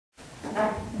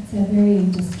It's a very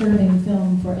disturbing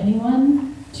film for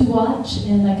anyone to watch,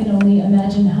 and I can only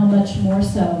imagine how much more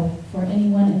so for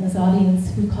anyone in this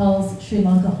audience who calls Sri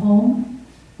Lanka home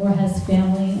or has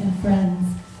family and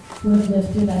friends who have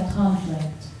lived through that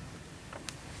conflict.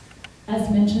 As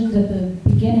mentioned at the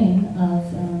beginning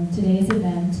of today's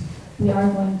event, we are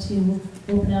going to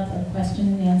open up a question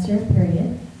and answer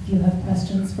period. If you have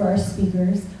questions for our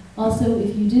speakers. Also,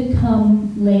 if you did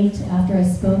come late after I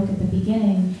spoke at the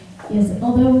beginning,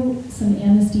 although some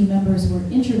Amnesty members were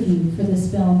interviewed for this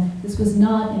film, this was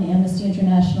not an Amnesty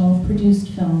International produced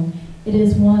film. It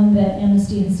is one that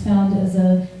Amnesty has found as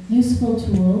a useful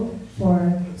tool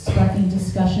for sparking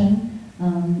discussion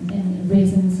and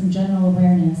raising some general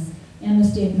awareness.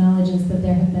 Amnesty acknowledges that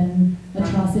there have been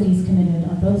atrocities committed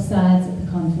on both sides of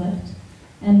the conflict.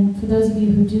 And for those of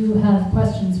you who do have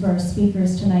questions for our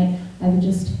speakers tonight, I would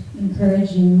just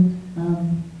encourage you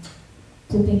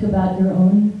to think about your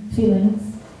own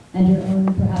feelings and your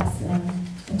own, perhaps,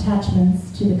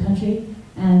 attachments to the country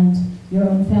and your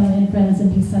own family and friends,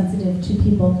 and be sensitive to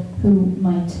people who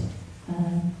might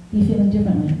be feeling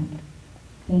differently.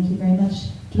 Thank you very much.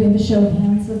 Do we have a show of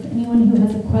hands with anyone who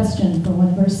has a question for one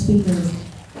of our speakers?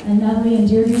 And Natalie and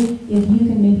Deirdre, if you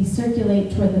can maybe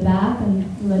circulate toward the back and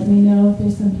let me know if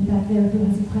there's somebody back there who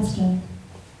has a question.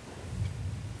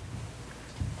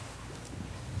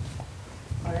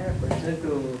 I have a question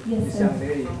to Yes, this sir. young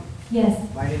lady.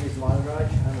 Yes. My name is Malraj.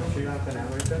 I'm a Sri Lankan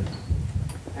American.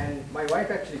 And my wife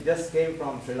actually just came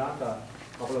from Sri Lanka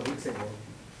a couple of weeks ago.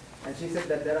 And she said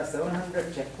that there are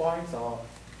 700 checkpoints or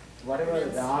whatever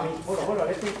the army. Hold on,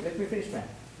 let me finish, man.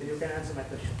 Then you can answer my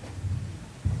question.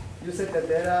 You said that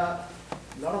there are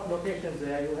a lot of locations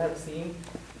where you have seen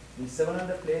these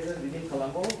 700 places within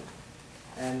Colombo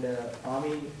and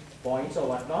army points or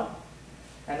whatnot.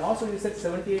 And also you said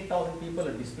 78,000 people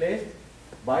are displaced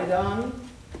by the army.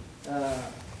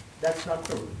 That's not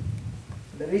true.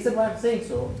 The reason why I'm saying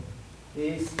so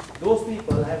is those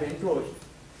people have encroached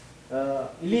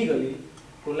illegally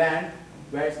to land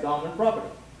where it's government property.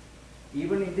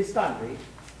 Even in this country,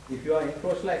 if you are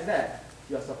encroached like that,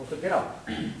 you are supposed to get out.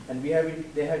 And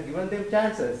they have given them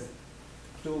chances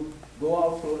to go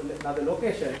out to another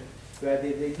location where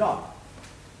they did not.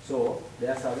 So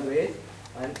there's other ways,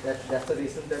 and that's the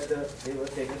reason that they were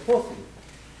taken forcibly.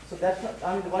 So that's not,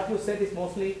 I mean, what you said is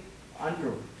mostly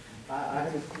untrue. I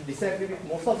have disagreed with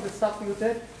most of the stuff you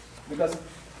said, because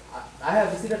I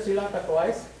have visited Sri Lanka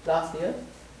twice last year,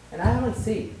 and I haven't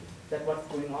seen that what's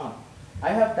going on. I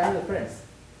have Tamil friends,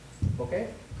 okay?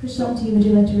 Krishanti, would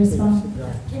you like to respond?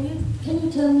 Yeah. Can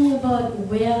you tell me about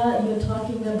where you're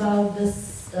talking about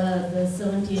this the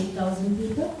 78,000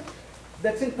 people?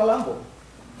 That's in Colombo.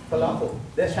 Colombo.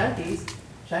 They're shanties.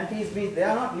 Shanties mean they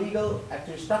are not legal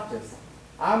actual structures.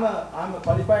 I'm a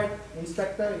qualified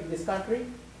inspector in this country,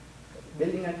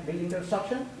 building and building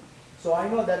construction. So I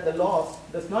know that the laws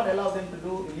does not allow them to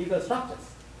do illegal structures.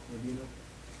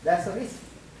 That's the reason.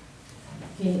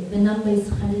 Okay, the number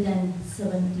is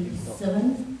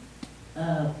 177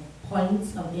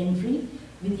 points of entry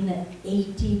within an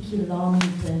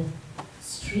 80-kilometer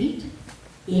street,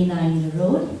 A9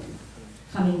 road,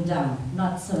 coming down,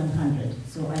 not 700.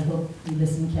 So I hope you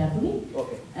listen carefully.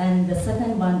 Okay. And the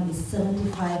second one is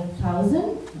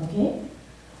 75,000, okay,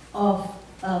 of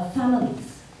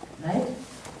families, right?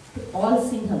 All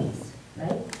Sinhalese,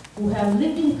 right? Who have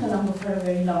lived in Colombo for a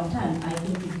very long time. I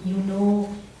think you know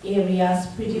areas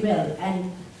pretty well.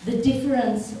 And the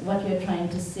difference, what you're trying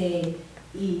to say,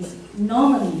 is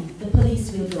normally the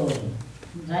police will go in,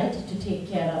 right, to take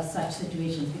care of such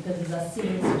situations because these are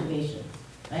civil situations,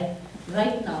 right?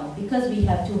 Right now, because we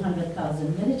have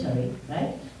 200,000 military,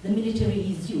 right, the military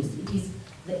is used. It is,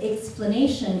 the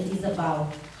explanation is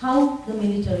about how the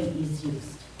military is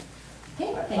used.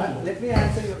 Okay, thank you. Let me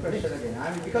answer your question again.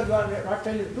 I mean, because you are not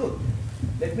telling the truth.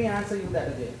 Let me answer you that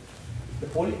again. The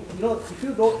police, you know, if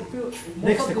you don't, if you...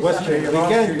 Next question.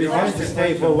 We can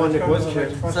stay for one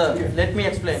question. Sir, let me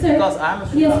explain. Sir, because I'm a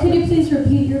Sri yes, Lankan. could you please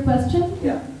repeat your question?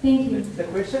 Yeah. Thank you. The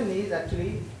question is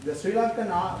actually, the Sri Lankan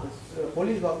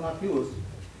police was not used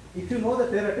if you know the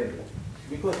territory.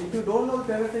 Because if you don't know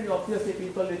the territory, obviously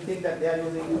people will think that they are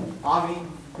using army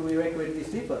to evacuate these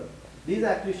people. These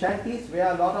are actually shanties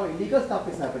where a lot of illegal stuff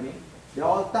is happening. They are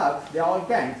all thugs, they are all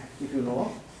gangs, if you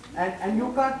know. And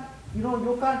you can't, you know,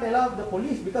 you can't allow the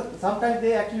police because sometimes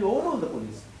they actually overrule the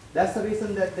police. That's the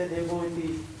reason that they go with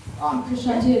the army.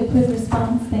 Krishanti, a quick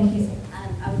response. Thank you.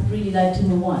 And I would really like to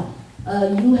move on.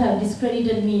 You have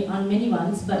discredited me on many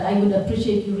ones, but I would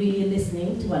appreciate you really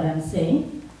listening to what I'm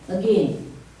saying.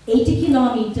 Again, 80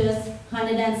 kilometers,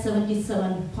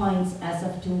 177 points as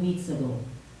of 2 weeks ago.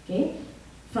 Okay?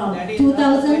 From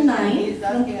 2009,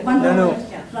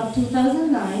 from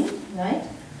 2009, right,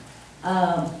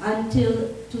 until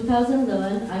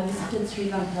 2011, I visited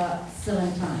Sri Lanka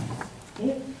 7 times.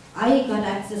 Okay? I got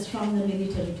access from the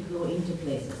military to go into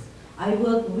places. I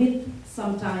work with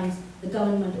sometimes the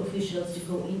government officials to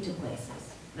go into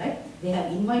places, right? They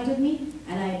have invited me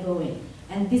and I go in.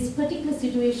 And this particular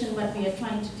situation, what we are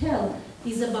trying to tell,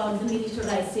 is about the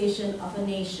militarization of a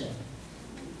nation,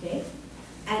 okay?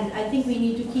 And I think we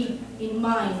need to keep in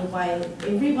mind, while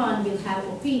everyone will have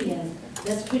opinions,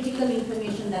 there's critical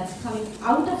information that's coming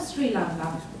out of Sri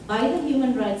Lanka by the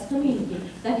human rights community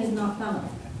that is not common.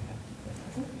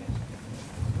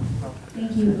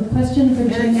 Thank you. A question for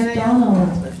James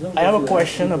Donald. I have a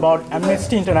question about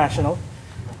Amnesty International.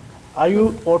 Are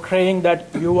you portraying that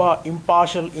you are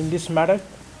impartial in this matter?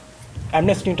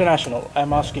 Amnesty International,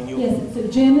 I'm asking you. Yes, so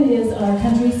Jim is our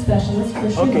country specialist for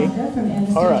Sri Lanka from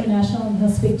Amnesty International, and he'll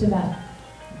speak to that.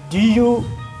 Do you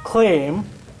claim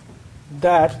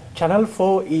that Channel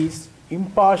 4 is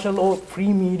impartial or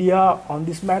free media on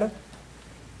this matter?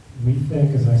 We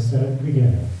think, as I said at the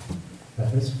beginning,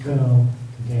 that this film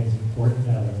contains important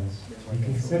evidence to be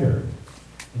considered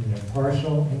in an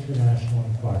impartial international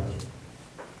inquiry.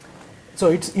 So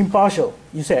it's impartial,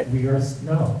 you said? We are,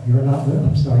 no, you're not,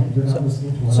 I'm sorry, you're not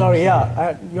listening to what I'm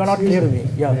saying. You're not clear to me.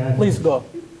 Yeah, please go.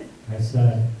 I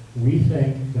said, we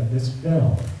think that this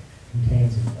film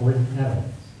contains important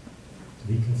evidence to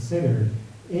be considered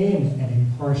in an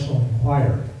impartial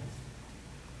inquiry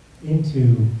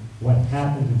into what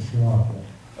happened in Sri Lanka.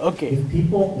 Okay. If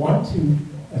people want to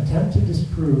attempt to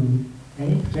disprove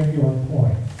any particular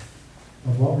point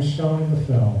of what was shown in the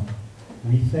film,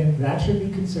 we think that should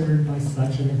be considered by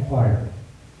such an inquiry.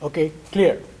 Okay,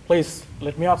 clear. Please,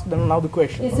 let me ask them now the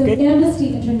question. Yeah, so okay?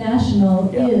 Amnesty International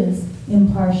is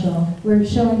impartial. We're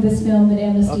showing this film that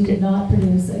Amnesty did not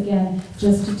produce, again,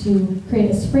 just to create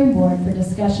a springboard for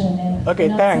discussion. And okay,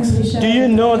 thanks. Do you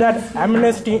know that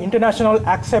Amnesty International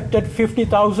accepted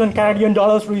 50,000 Canadian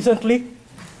dollars recently?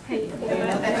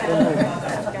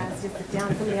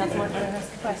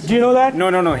 Do you know that?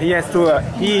 No. He has to.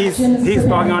 He's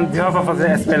talking on behalf of us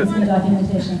as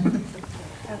well.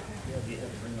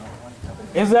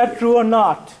 Is that true or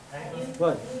not?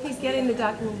 What? He's getting the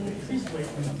documentation.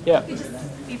 Yeah. You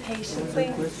just be patient,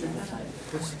 please.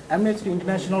 Amnesty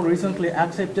International recently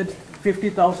accepted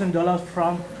 $50,000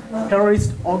 from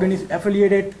terrorist organization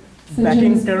affiliated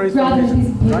backing terrorist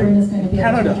organizations, right?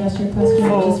 Canada.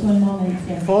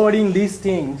 Forwarding these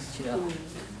things.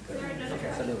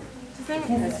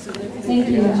 Thank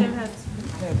you.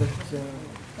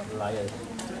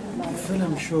 The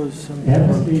film shows some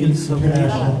Amnesty kids of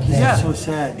International Yeah. so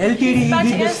sad. LTTE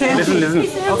did the same thing.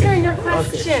 He's answering your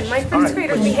question. My first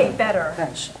graders behave better.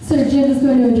 Sir, Jim is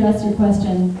going to address your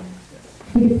question.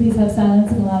 If we could please have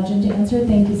silence and allow Jim to answer.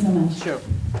 Thank you so much. Sure.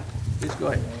 Please go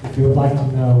ahead. If you would like to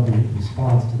know the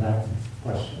response to that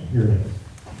question, here it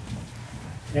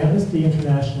is. Amnesty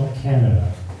International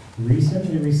Canada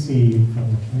recently received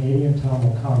from the Canadian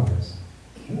Tamil Congress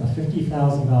a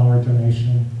 $50,000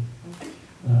 donation,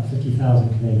 50,000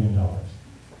 Canadian dollars.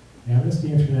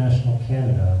 Amnesty International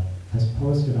Canada has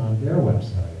posted on their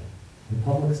website a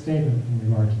public statement in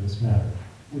regard to this matter,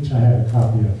 which I have a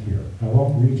copy of here. I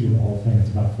won't read you the whole thing, it's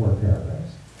about 4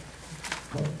 paragraphs.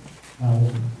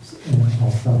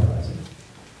 I'll summarize it.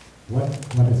 What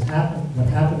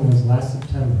happened was last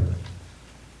September,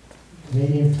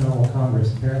 Canadian Tamil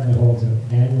Congress apparently holds an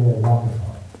annual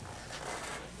walkathon.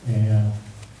 And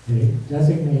they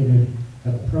designated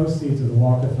that the proceeds of the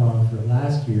walkathon for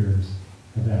last year's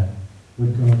event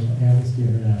would go to Amnesty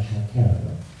International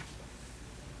Canada.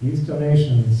 These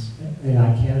donations,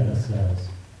 AI Canada says,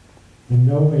 in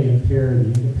no way impair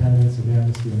the independence of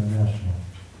Amnesty International,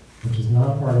 which is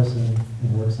nonpartisan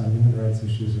and works on human rights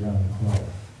issues around the globe.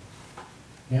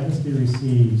 Amnesty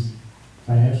receives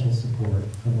financial support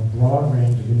from a broad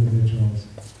range of individuals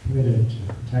committed to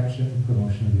protection and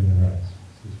promotion of human rights.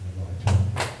 Excuse me while I turn.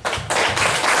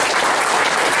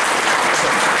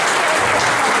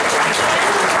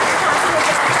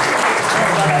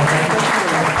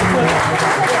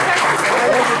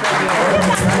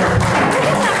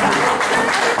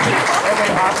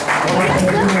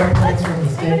 From the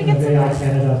statement of AI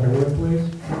Canada, if I would please,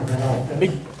 and then I'll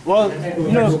finish. Well,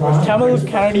 you know, Tamil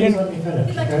Canadian. Let me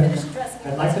finish, okay?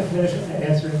 I'd like to finish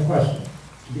answering the question.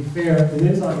 To be fair, it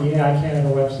is on the AI Canada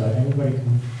website. Anybody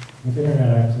can, with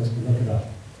internet access, can look it up.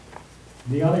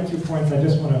 The other 2 points I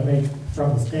just want to make from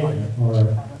the statement are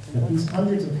that these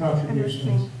hundreds of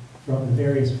contributions from the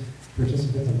various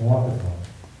participants in the walkathon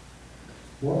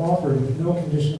were offered with no condition